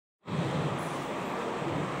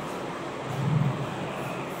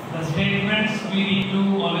the statements we need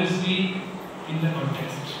to always see in the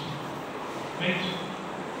context, right?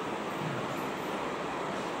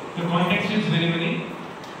 The context is very, very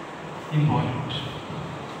important.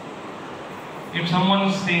 If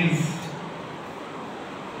someone says,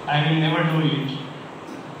 I will never do it,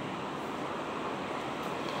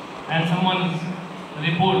 and someone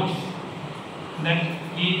reports that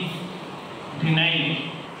he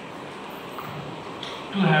denied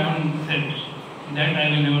to have said that I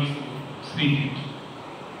will never speak it.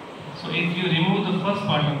 So if you remove the first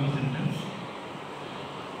part of the sentence,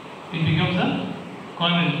 it becomes a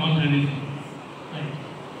contradiction. Right?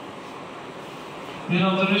 Your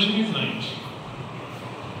observation is right.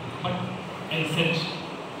 But I said,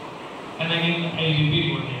 and again I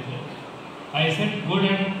repeat what I said. I said good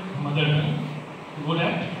at mother tongue, good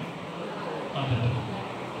at mother tongue.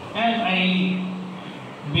 And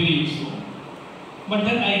I believe so. But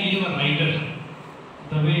then I gave a writer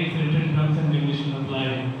the way it's written terms and conditions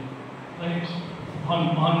apply, right?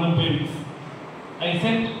 On the page. I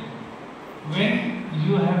said, when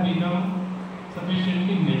you have become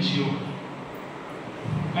sufficiently mature,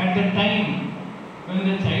 at the time when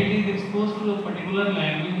the child is exposed to a particular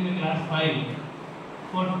language in the class 5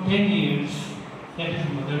 for 10 years, that is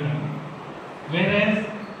mother tongue. Whereas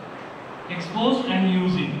exposed and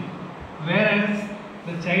using, whereas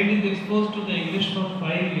the child is exposed to the English for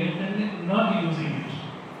 5 years and is not using it.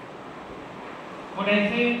 What I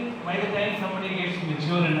say, by the time somebody gets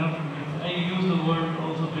mature enough, I use the word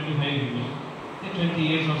also 25 years, say 20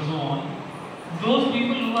 years or so on. Those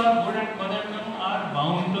people who are good at mother tongue are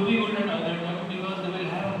bound to be good at other tongue because they will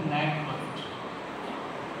have a knack for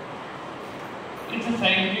it. It's a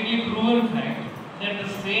scientifically proven fact that the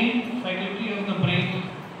same faculty of the brain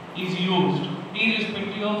is used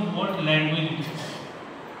irrespective of what language it is.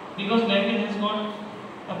 Because language has got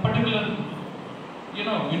a particular,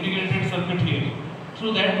 integrated circuit here.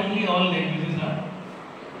 Through that only all languages are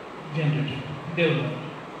generated, developed.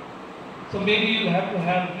 So maybe you have to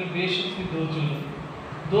have patience with those children.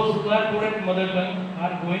 Those who are good at mother tongue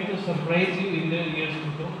are going to surprise you in their years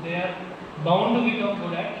to come. They are bound to become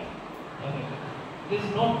good at mother tongue. There is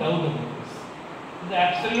no doubt about this. There is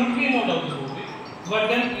absolutely no doubt about it. But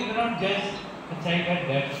then you cannot judge a child at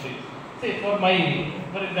that stage. Say for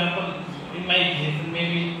example, in my case, and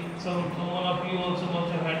maybe some one of you also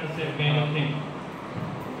must have had the same kind of thing.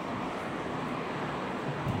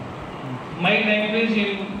 My language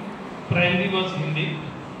in primary was Hindi,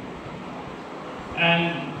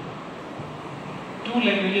 and 2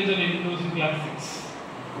 languages are introduced in class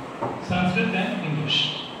 6, Sanskrit and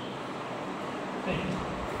English. Right.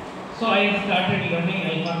 So I started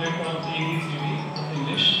learning alphabet of ABCD of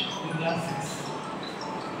English in class 6.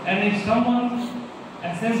 And if someone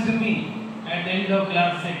assessed me at the end of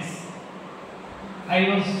class 6, I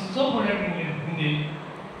was so good at Hindi,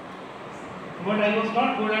 but I was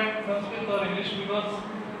not good at Sanskrit or English because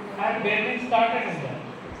I had barely started in that.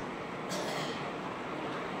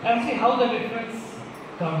 And see how the difference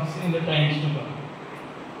comes in the times to come.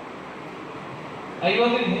 I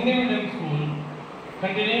was in Hindi medium school,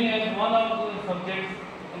 continuing as one of the subjects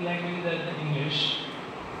in language as the English,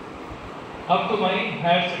 up to my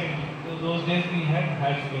higher secondary. Those days we had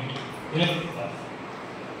higher secondary, 11th class.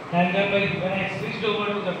 And then when I switched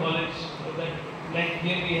over to the college, like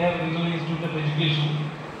here we have Regional Institute of Education,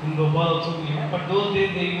 in Bhopal also we have, but those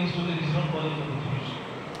days they used to the Regional College of Education.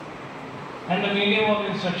 And the medium of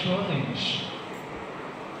instruction was English.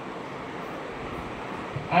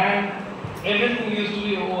 And everything used to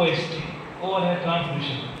be OST, overhead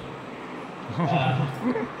transmission.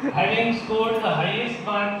 Having scored the highest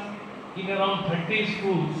marks in around 30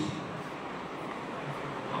 schools,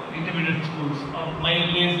 intermediate schools of my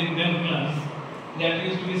place in 10th class, that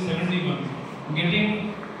used to be 71.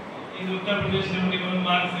 Getting in Uttar Pradesh 71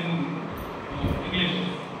 marks in English,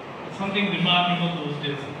 something remarkable those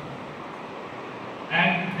days.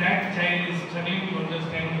 And that child is struggling to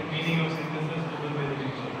understand the meaning of sentences told by the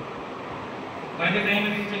teacher. By the time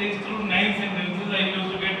the teacher is through 9 sentences, I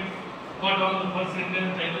used to get caught on the first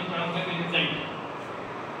sentence, I was translated inside.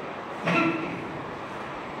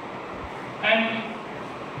 And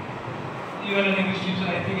you are an English teacher,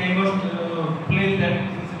 I think I must place that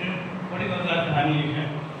incident. What was that Dhani?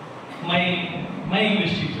 My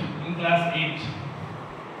English teacher in class 8.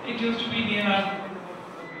 It used to be near a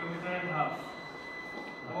kilometer and a half.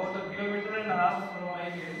 About a kilometer and a half from my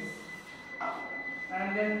place.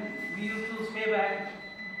 And then we used to stay back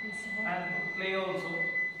and play also.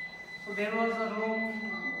 So there was a room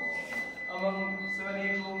among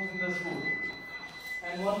 7-8 rooms in the school.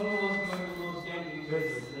 And one room was going to those young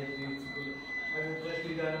graduates, like these people, having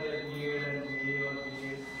freshly done their B.Ed and B.A. or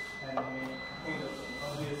B.Ed.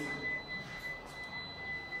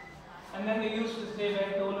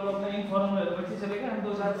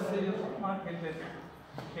 के साथ से जो वहाँ खेलते थे,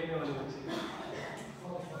 खेलने वाले बच्चे।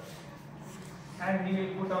 And he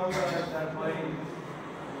will put out that boy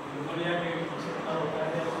दुनिया के छिपा होता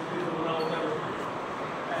है, फिर रोना होता है,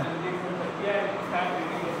 and they put the yeah start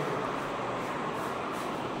reading it.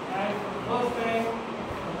 And first time,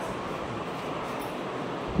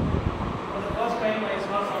 for the first time I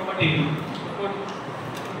saw somebody put.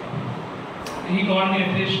 He got me a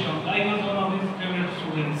fish cup. I was one of his favorite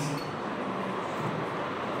students.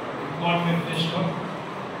 Got me a fish cup.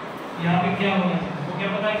 यहाँ पे क्या होना चाहिए? वो क्या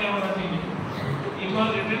पता है क्या होना चाहिए? It was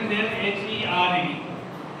written there H-E-R-E,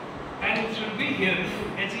 and it should be here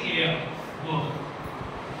H-E-A-R. Oh.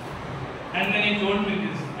 And then he told me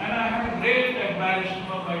this, and I had a great admiration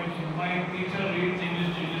for my teacher. My teacher reads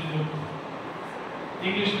English book.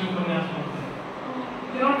 English में उपन्यास पढ़ता है.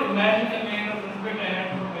 You cannot imagine the kind of respect I had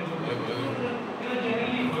for my teacher.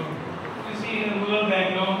 Generally good. You see in a rural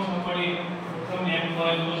background, some young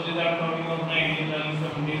boy who are talking of 90s and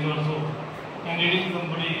 70s or so, and reading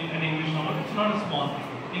somebody an English novel, it's not a small thing.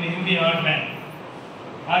 In Hindi heartland,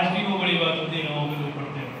 आज भी वो बड़ी बात होती है गाँव में लोग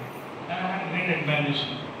पढ़ते हैं. And I had great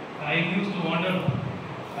admiration. I used to wonder,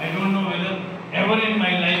 I don't know whether ever in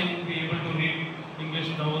my life I will be able to read English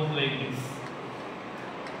novels like this.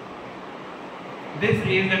 This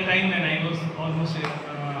is the time when I was almost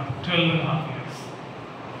 12 and a half years.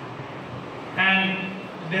 And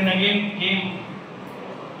then again came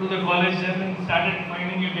to the college and started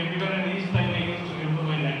finding it difficult, and each time I used to improve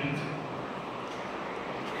my language.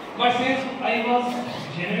 But since I was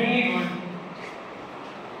genuinely good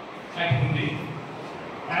at Hindi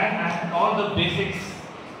and I had all the basics,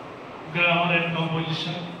 grammar and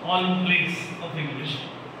composition, all in place of English.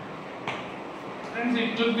 Friends,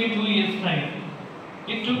 it took me 2 years' time.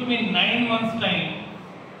 It took me 9 months' time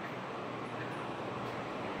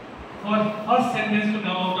for first sentence to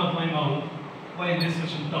come out of my mouth while this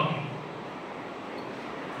session talking.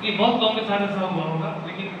 ये बहुत कम के साथ ऐसा हुआ होगा,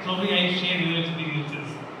 लेकिन probably I share your experiences.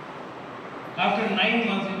 After 9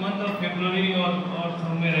 months, in month of February or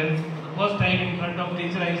somewhere else, the first time in front of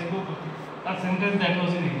teacher I spoke a sentence that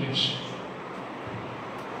was in English.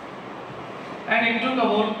 And it took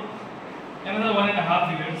about another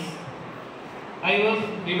 1.5 years. I was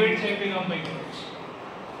debate champion of my college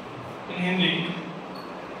in Hindi.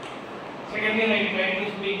 Second year I tried to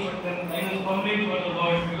speak, but then I was fumbling for the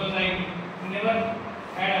words because I never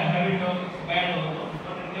had a habit of bad also,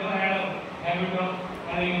 but I never had a habit of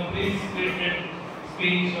having a pre-scripted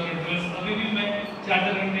speech or address. अभी भी मैं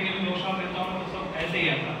 4 घंटे के लिए workshop लेता हूँ तो सब ऐसे ही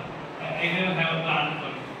आता. I never have a plan for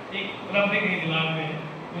it. एक रब ने कहीं दिमाग में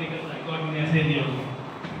कोई कहता है गॉड ने ऐसे दिया होगा.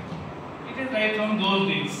 It is right from those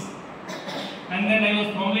days. And then I was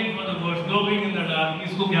fumbling for the words, groping in the dark.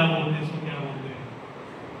 इसको क्या बोलते हैं, इसको क्या बोलते हैं.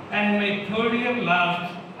 And in my 3rd year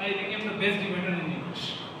last, I became the best debater in English.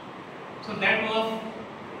 So that was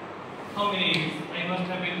how many years? I must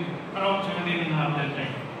have been around 17 and a half that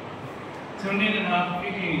time. 17 and a half,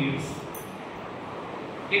 18 years.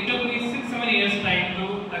 It took me 6-7 years time to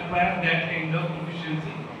acquire that kind of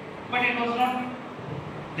efficiency, but it was not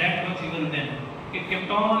that much even then. It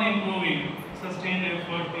kept on improving, sustained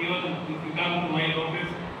effort. Even if you come to my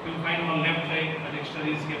office, you will find on left side a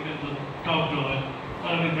dictionary is kept in the top drawer.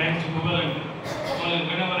 Or with thanks to Google and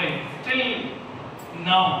whenever I still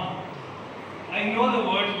now I know the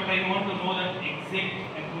words, but I want to know that exact,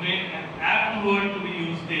 accurate and apt word to be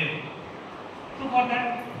used there. So for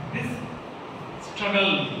that, this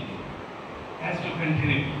struggle has to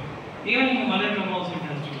continue. Even in the mother tongue also it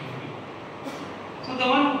has to continue. So the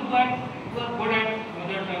one who are good at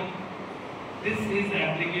mother tongue, this is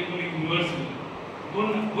applicable universally.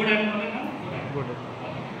 Good at mother tongue? Good at.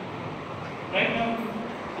 Right now,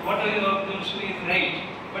 so what are your observation is right,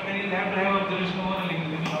 but then you have to have observation over a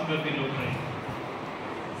linguistic after below right.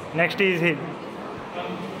 Next is him.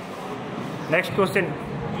 Next question.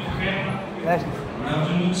 Next. Good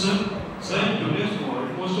afternoon, sir. Sir, in today's world,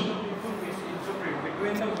 most of the people misinterpret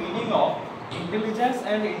between the meaning of intelligence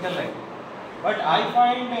and intellect. But I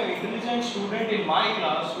find intelligent students in my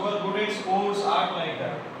class who are good at sports, art like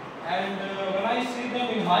that. And when I see them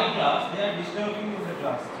in high class, they are disturbing in the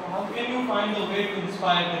class. So how can you find a way to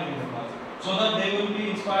inspire them in the class so that they will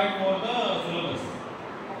be inspired for the syllabus?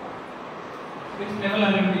 Which level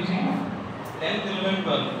are you teaching? 10th, 11th,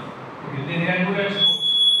 12th. Okay, they are good at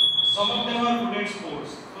sports. Some of them are good at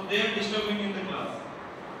sports, so they are disturbing in the class.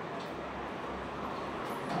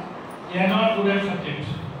 They are not good at subjects.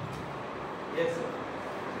 Yes, sir.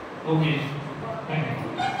 Okay, thank you.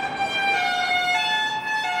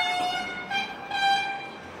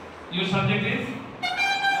 Your subject is?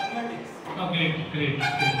 Mathematics. Oh, great.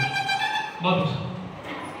 बहुत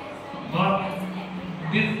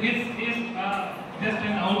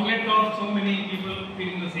saw so many people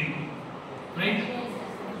feeling the same, right?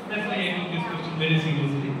 That's why I took this question very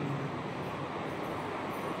seriously.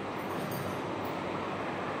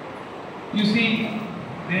 You see,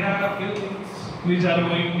 there are few things which are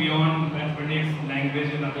going beyond mathematics,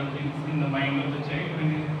 language, and other things in the mind of the child when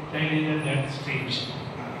the child is at that stage,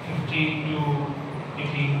 15 to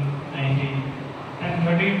 18, 19, and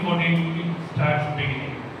 13, 14, it starts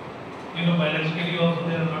beginning. You know, biologically also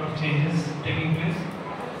there are a lot of changes taking place.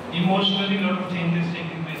 Emotionally, a lot of changes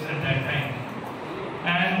taking place at that time.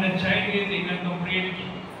 And the child is in a complete,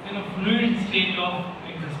 fluid state of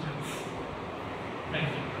existence. Like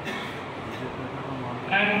that.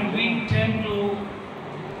 And we tend to,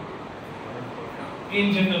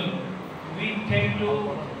 in general, we tend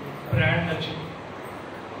to brand the child.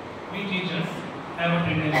 We teachers have a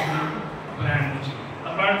tendency to brand the child.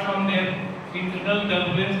 Apart from their internal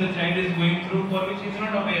turbulence the child is going through for which he is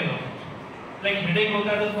not aware of. Like headache होता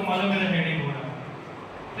है तो उसको मालूम है headache हो रहा है.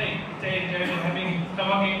 Right? Child is having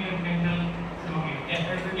stomach ache and mental stomach ache. Yeah,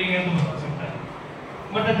 everything है तो बता सकता है.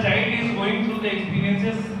 But the child is going through the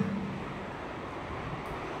experiences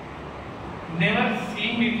never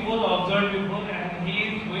seen before, observed before, and he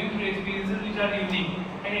is going through experiences which are unique,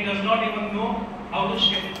 and he does not even know how to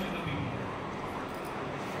share it with the people.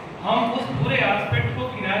 हम उस पूरे aspect को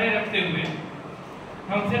किनारे रखते हुए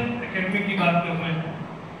हम सिर्फ academic की बात कर रहे हैं,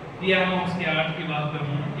 या हम उसके आर्ट की बात कर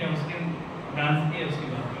रहे हैं, या उसके डांस की उसकी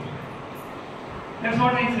बात कर रहे हैं. That's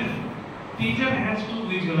what I said. Teacher has to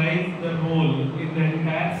visualize the role in the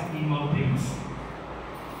entire scheme of things.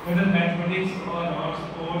 Whether mathematics or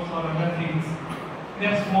sports or other things, they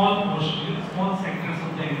are small portions, small sectors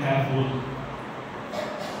of the entire whole.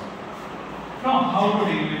 Now, how to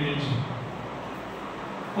deal with it?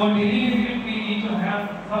 For dealing with it, we need to have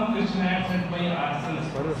some questionnaires set by ourselves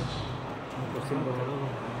first.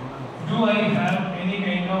 Do I have any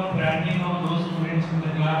kind of branding of those students in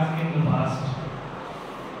the class in the past?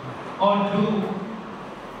 Or do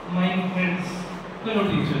my friends, fellow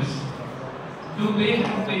teachers, do they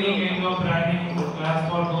have any kind of branding in the class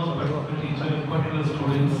for those particular teachers, particular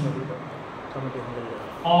students?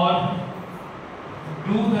 Or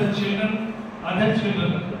do the children, other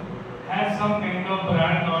children, have some kind of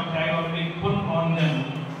brand or tag already put on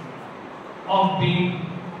them of being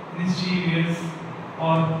mischievous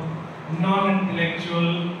or non-intellectual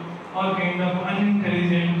or kind of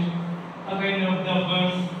unintelligent, a kind of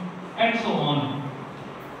dubbers, and so on?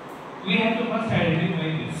 We have to first identify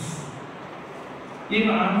this. If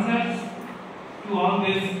answers to all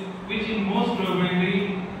this, which in most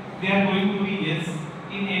probability they are going to be yes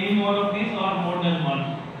in any more of these or more than one,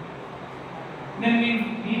 then we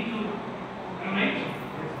need to, right?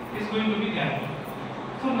 It's going to be that.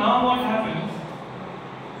 So now what happens?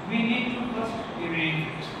 We need to first erase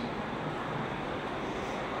it.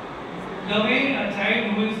 The way a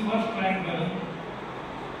child who is first rank girl,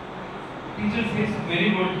 teacher says very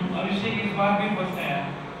good, Abhishek is baar bhi first aaya.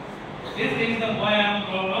 This is the boy I am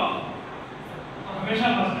proud of. हमेशा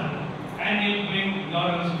first आता है and he will bring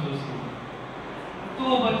laurels to the school. तो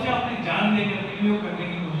वो बच्चा अपनी जान देकर review करने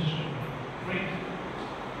की कोशिश करता है, right?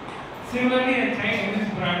 Similarly, a child who is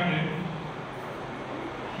branded,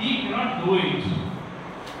 he cannot do it.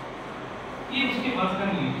 ये उसके पास का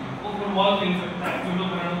नहीं है. वो फुटबॉल खेल सकता है, जूडो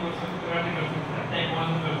कर सकता है, कराटे कर सकता है,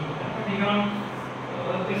 ताइक्वांडो कर सकता है, but he cannot.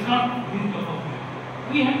 It's not his cup of tea.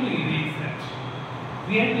 We have to erase that.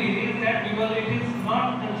 We have to erase that because it is not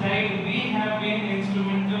the child. We have been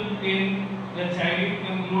instrumental in the child,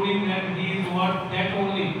 concluding that he is what, that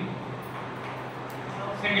only.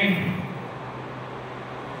 Second,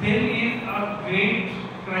 there is a great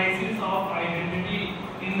crisis of identity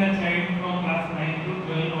in the child from class 9 to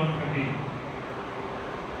 12 or 13.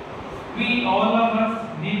 We, all of us,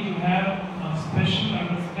 need to have a special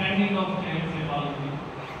understanding of child psychology.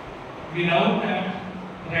 Without that,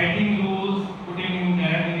 writing rules, putting in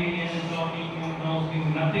diary and talking and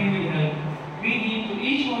counseling, nothing will help. We need to,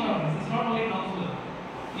 each one of us, it's not only counselor,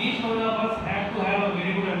 each one of us have to have a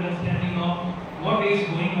very good understanding of what is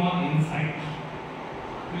going on inside.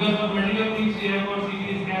 Because for medical things we have got CT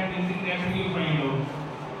scan, basic testing, you find out.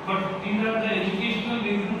 But these are the educational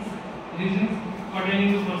reasons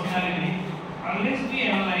pertaining to personality. Unless we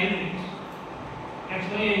analyze it, that's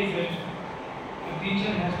why I said a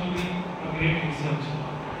teacher has to be a great researcher.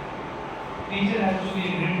 Teacher has to be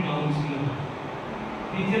a great counselor.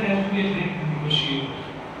 Teacher has to be a great negotiator.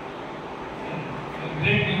 A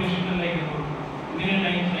great negotiator like many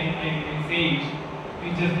times I say it.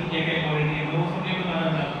 Teachers की क्या क्या quality है, मैं वो सब नहीं बताना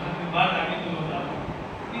चाहता, मैं बात आगे तो बता रहा हूँ.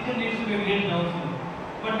 Teacher needs to be a great counselor,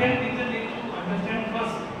 but then teacher needs to understand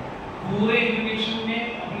first पूरे एजुकेशन में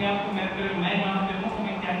अपने आप को मैप करें, मैं यहाँ पे हूँ,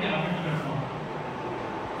 मैं क्या क्या अफेक्ट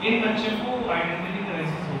इन बच्चे को आइडेंटिटी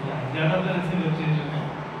क्राइसिस होता है। ज़्यादातर ऐसे बच्चे जो हैं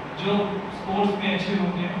जो स्पोर्ट्स में अच्छे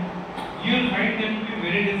होते हैं, you will find them to be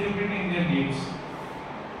very disciplined in their games,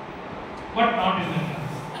 but not in the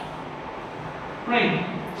class. Right?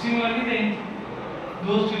 Similarly,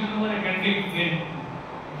 those children who are academic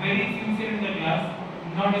very sincere in the class,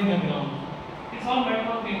 not in the ground. It's all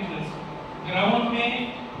matter of interest. Ground में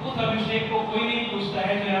उस अभिषेक को कोई नहीं पूछता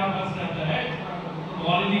है जो यहाँ फंस जाता है तो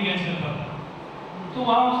बॉल नहीं कैच कर पाता, तो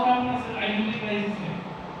वहाँ उसका अपना आइडेंटिटी क्राइसिस है।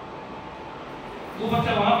 वो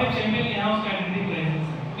बच्चा वहाँ पे चैंपियन, यहाँ उसका आइडेंटिटी क्राइसिस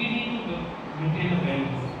है। We need to maintain a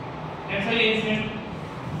balance. That's why I said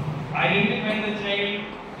identify the child,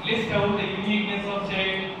 list out the uniqueness of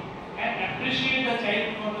child, and appreciate the child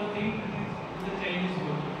for the thing that the child is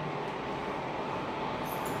good.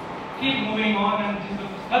 Keep moving on and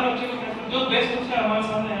हर बच्चे को जो best उसका हमारे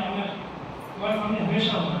सामने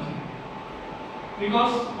हमेशा होना चाहिए,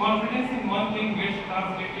 because confidence in one thing gets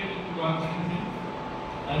translated into confidence in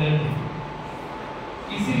other thing.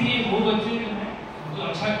 इसीलिए वो बच्चे जो हैं जो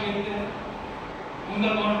अच्छा खेलते हैं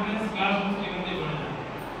उनका कॉन्फिडेंस क्लासरूम के बंदे बढ़ जाते हैं,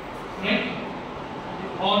 राइट?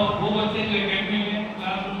 और वो बच्चे जो एकेडमी में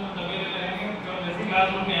क्लासरूम में दबे रहेंगे, जैसे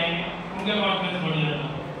क्लासरूम में आएंगे उनका कॉन्फिडेंस बढ़ जाता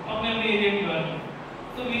है। अपने अपने एरिया की बात है।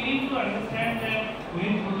 So we need to understand that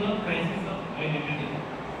going through the crisis of identity,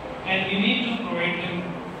 and we need to provide them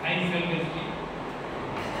high self-esteem.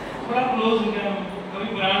 थोड़ा क्लोज हो जाए, कभी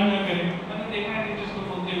ब्रांड ना करें। मैंने देखा है टीचर्स को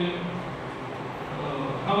बोलते हुए,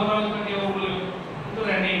 हाँ बताओ इसका क्या वो बोले तो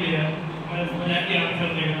रहने ही दिया, मैं मजाक की आंसर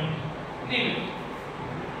देगा नहीं,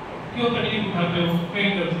 क्यों तकलीफ उठाते हो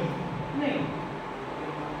कहीं कर सकते नहीं।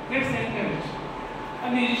 Let's encourage. A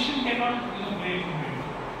musician cannot play from it.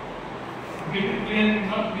 Player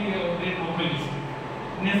cannot be a great vocalist.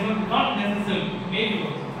 Not necessarily, maybe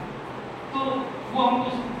also. तो वो हमको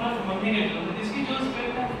थोड़ा समझने की जरूरत है, इसकी जो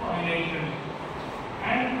स्ट्रेंथ है उसको हाईलाइट करें।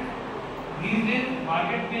 एंड these days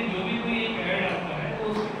मार्केट में जो भी कोई एक ऐड आता है तो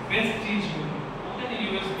उसकी बेस्ट चीज को होता है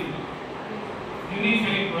USP, unique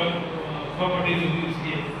selling properties use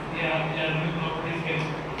किए या न्यू प्रॉपर्टीज के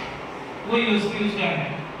वो यूएसपी उसका है,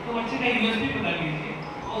 तो बच्चे का यूएसपी पता कीजिए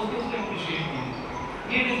और उसको अप्रिशिएट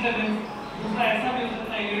कीजिए। ये डिस्टर्बेंस दूसरा ऐसा भी हो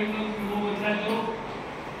सकता है कि वो बच्चा जो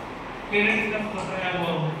पेरेंट्स का पता है वो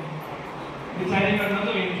डिसाइड करना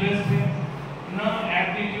तो इंटरेस्ट है ना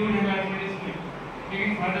एप्टीट्यूड है मैथमेटिक्स में, लेकिन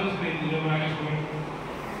फादर उस पे दिया बना के छोड़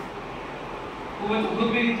वो बच्चा खुद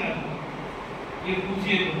भी नहीं चाहता ये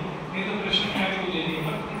पूछिए तो नहीं तो प्रश्न में आगे वो ले लिया,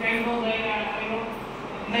 बट डिसाइड हो जाएगा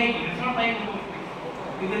नहीं, it's not like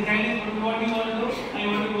if the child is good, what do you want to do? I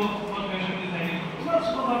want to go for fashion designing. Let's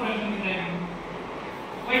go for fashion designing.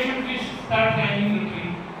 Why should we start climbing the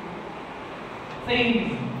tree? सही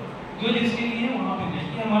नहीं, जो जिसके लिए वहाँ पे जाए,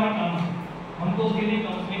 ये हमारा काम है। हमको उसके लिए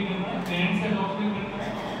काउंसलिंग करना है, पेरेंट्स से काउंसलिंग करना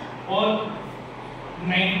है, और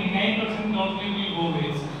 99% counselling will go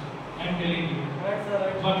waste. I'm telling you.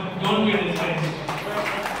 But don't get discouraged.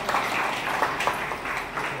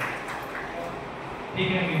 ठीक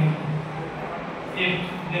है भैया। If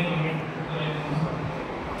they permit,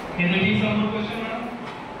 can you take some more question, madam?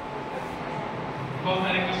 बहुत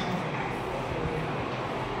सारे question.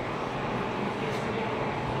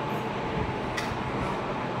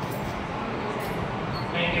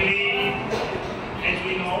 Actually, as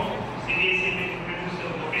we know, CBSE will introduce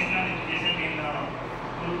vocational education in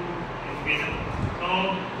school education. So,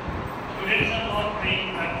 students are not paying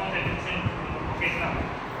utmost attention to vocational,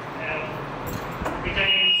 which I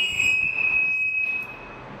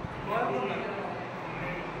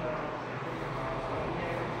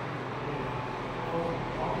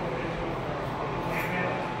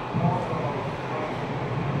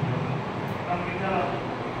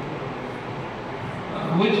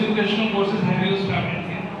Which vocational courses have you started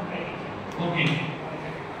in? Okay,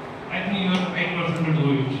 I think you are the right person to do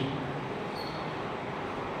it.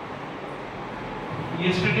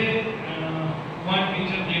 Yesterday, one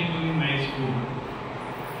teacher came to my school.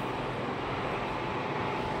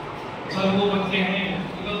 Sir वो बच्चे हैं,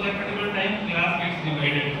 because that particular time class gets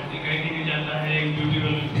divided. एक IT में जाता है, एक beauty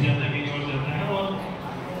वाले में जाता है, कहीं और जाता है, और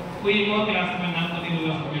कोई एक और क्लास में नाम तो नहीं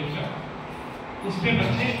होगा सब्जेक्ट का, उस पे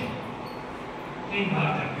बच्चे कहीं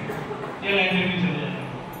बाहर जाते हैं या लाइब्रेरी चले जाते हैं।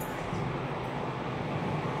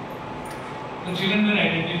 The children were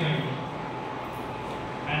identified,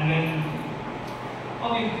 and then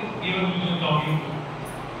obviously given to talking,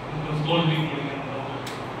 to scolding,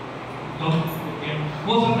 तो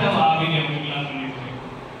हो सकता है वो आगे गया अपनी क्लास में नहीं,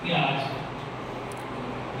 या आज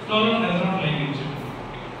problem does not lie in children.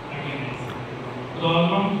 Again,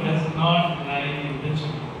 problem does not lie in the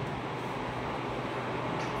children.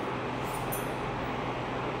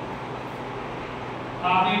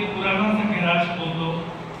 आप एक पुराना सा गैराज खोल दो,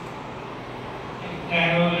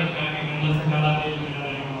 टायर और लटका के गंदा से काला तेल मिला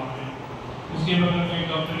रहेगा वहाँ पे। उसके बगल में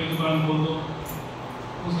डॉक्टर की दुकान खोल दो,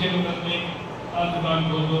 उसके बगल में आप दुकान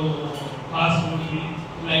खोल दो फास्ट फूड की,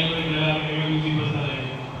 लाइट वाइट लगा के म्यूजिक बजता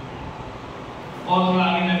रहेगा, और थोड़ा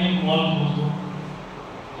आगे जाके मॉल खोल दो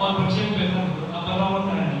और बच्चे को पैसा दो। अब बड़ा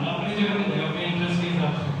होता है अपनी जगह पे जाए अपने इंटरेस्ट के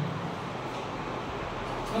हिसाब से।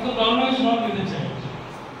 So the problem is not with the child.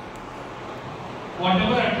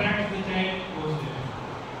 Whatever attracts the child goes there.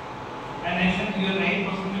 And I said you are the right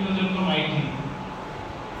person because you are from IT.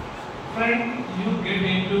 Friend, you get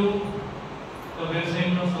into the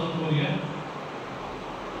website of South Korea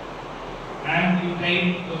and you type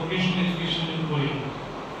the vocational education in Korea.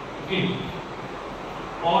 Okay.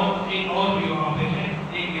 और एक और भी वहाँ पे है,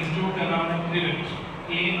 एक institute का नाम है क्रिवेट,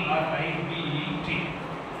 KRIVET,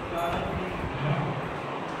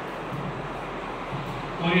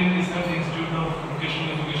 Korean Research Institute of Vocational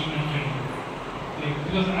Education and Training. Like,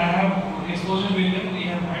 because I have exposure with them, we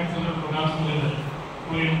have had several programs together.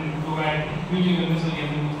 Korean provide beauty wellness and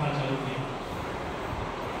things.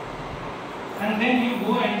 And then you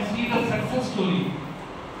go and see the success story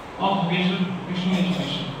of vocational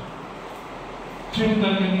education. Train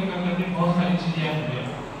करके बहुत सारी चीजें आती हैं।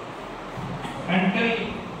 Until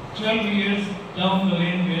 12 years down the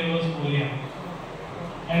lane, where was Korea?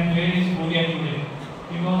 And where is Korea today?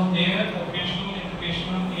 Because their vocational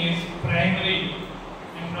education is primary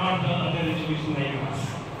and not the other education like us.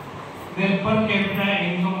 Their per capita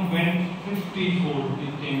income went 50-fold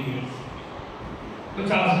in 10 years.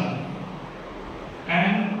 50,000.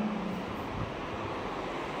 And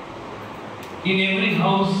in every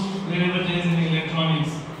house, wherever there is an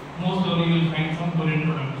electronics, most of you will find some Korean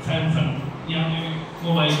product, Samsung, या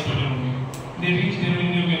mobile product. They reach their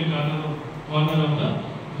Indian corner of the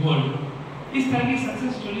world. इस तरह की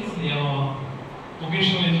success stories ले आओ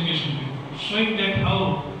vocational education में, showing that how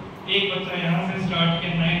एक बच्चा यहाँ से start के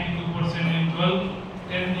 92% in 12th,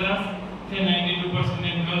 10th class, फिर 92%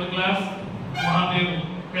 in 12th class, वहाँ पे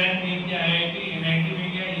crack में क्या IIT, NIT में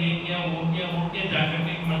क्या ये क्या वो क्या जाकर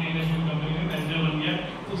के मल्टीनेशनल कंपनी में मैनेजर बन गया।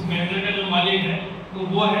 उस मैनेजर का जो मालिक है तो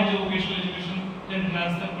वो है जो वोकेशनल एजुकेशन 10th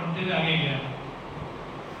क्लास तक पढ़ते हुए आगे गया।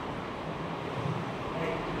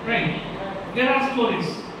 Right? There are stories.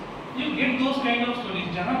 You get those kind of stories.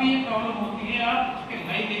 जहाँ भी ये प्रॉब्लम होती है आप उसके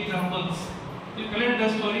live examples, you collect the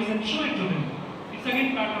stories and show it to them. It's again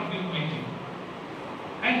part of your writing.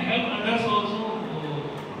 And help others also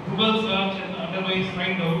Google search and otherwise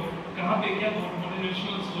find out कहाँ पे क्या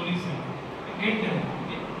motivational stories हैं. Get them.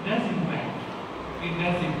 It does impact. It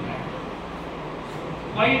does impact.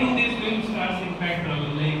 Why do these film stars impact the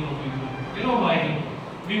life of people? You know why?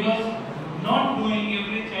 Because not doing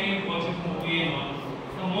every child watches movie and all.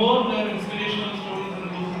 The more their inspirational stories and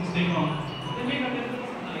those things take on, they make a difference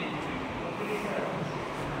in the life.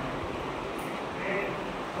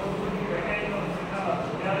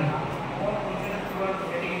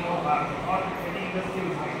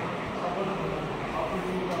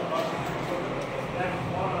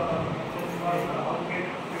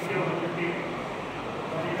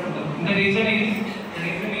 The reason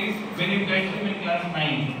is when you get him in class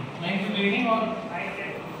 9. 9th beginning or 9th?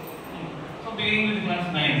 So beginning with class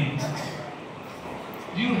 9.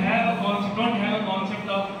 You have a concept, don't have a concept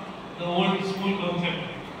of the old school concept.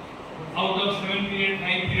 Out of 7 periods,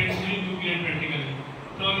 5 periods, still 2 periods practically.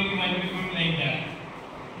 Probably you might be going like that.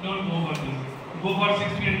 Don't go for this. Go for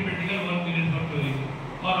 6 periods practical, 1 period for theory.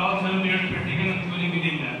 Or all 7 periods practical and theory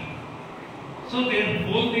within that. So their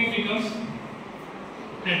whole thing becomes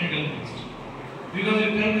practical based. Because you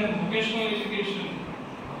tell them vocational education,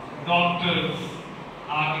 doctors,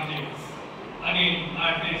 architects, again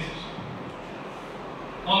artists,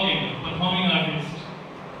 okay, performing artists,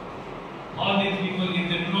 all these people, if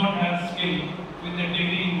they do not have skill with a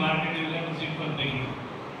degree in marketing, they have to sit for degree.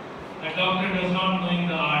 A doctor does not know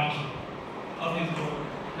the art of his work,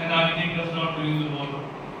 an architect does not do the work.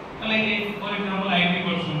 Like for example, IT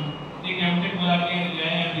person, एक MTech बुला के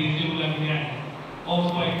जाए या PhD बुला के जाए और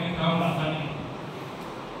उसको आईटी काम आता नहीं,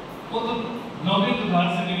 वो तो नौकरी तो बाहर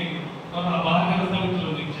से मिलेगी और बाहर का रास्ता भी तो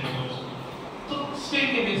दिख जाएगा उसको। तो स्टेट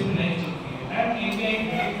के बेस पे नहीं चलती है। And India is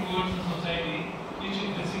heading towards a society which is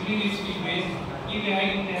basically skill based. India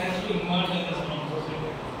has to emerge as a strong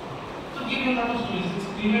society. So give a lot of stories. This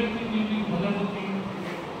period will be one of the things.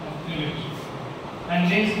 And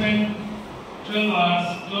they spend 12 hours,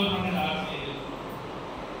 1200 hours a year.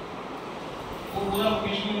 वो पूरा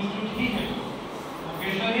vocational institute ही है,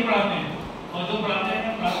 vocational ही पढ़ाते हैं और जो पढ़ाते हैं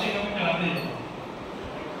हमें कराते हैं।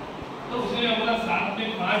 तो उसमें अपना 7 में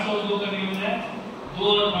 5 और 2 का नियम है, 2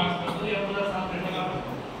 और 5 कर दो या पूरा 7 करने का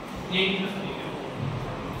यही तरीका है।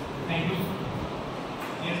 Thank you.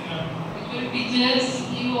 Yes ma'am.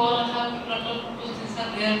 Teachers, you all have a lot of questions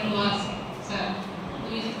are there to ask, sir.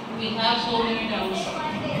 We have so many doubts,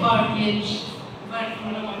 but we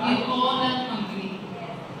all are hungry.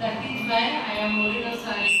 That is why I am worried of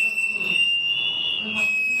silence of school. The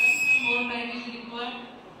some more time is required.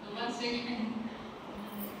 One second,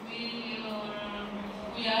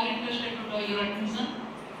 we are interested to do your attention.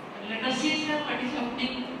 Let us see, sir, what is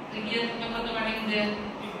happening. There.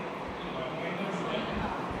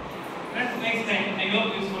 That's next time. I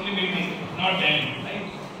hope it's only beginning, not end, right?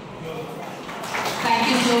 Thank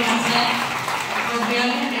you so much, sir. It was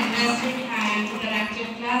really an interesting and interactive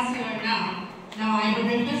class here now. Now I would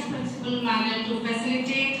request Principal Madam to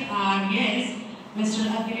facilitate our guest, Mr.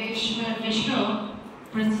 Akhileswar Mishra,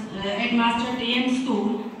 Headmaster DM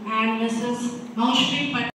School,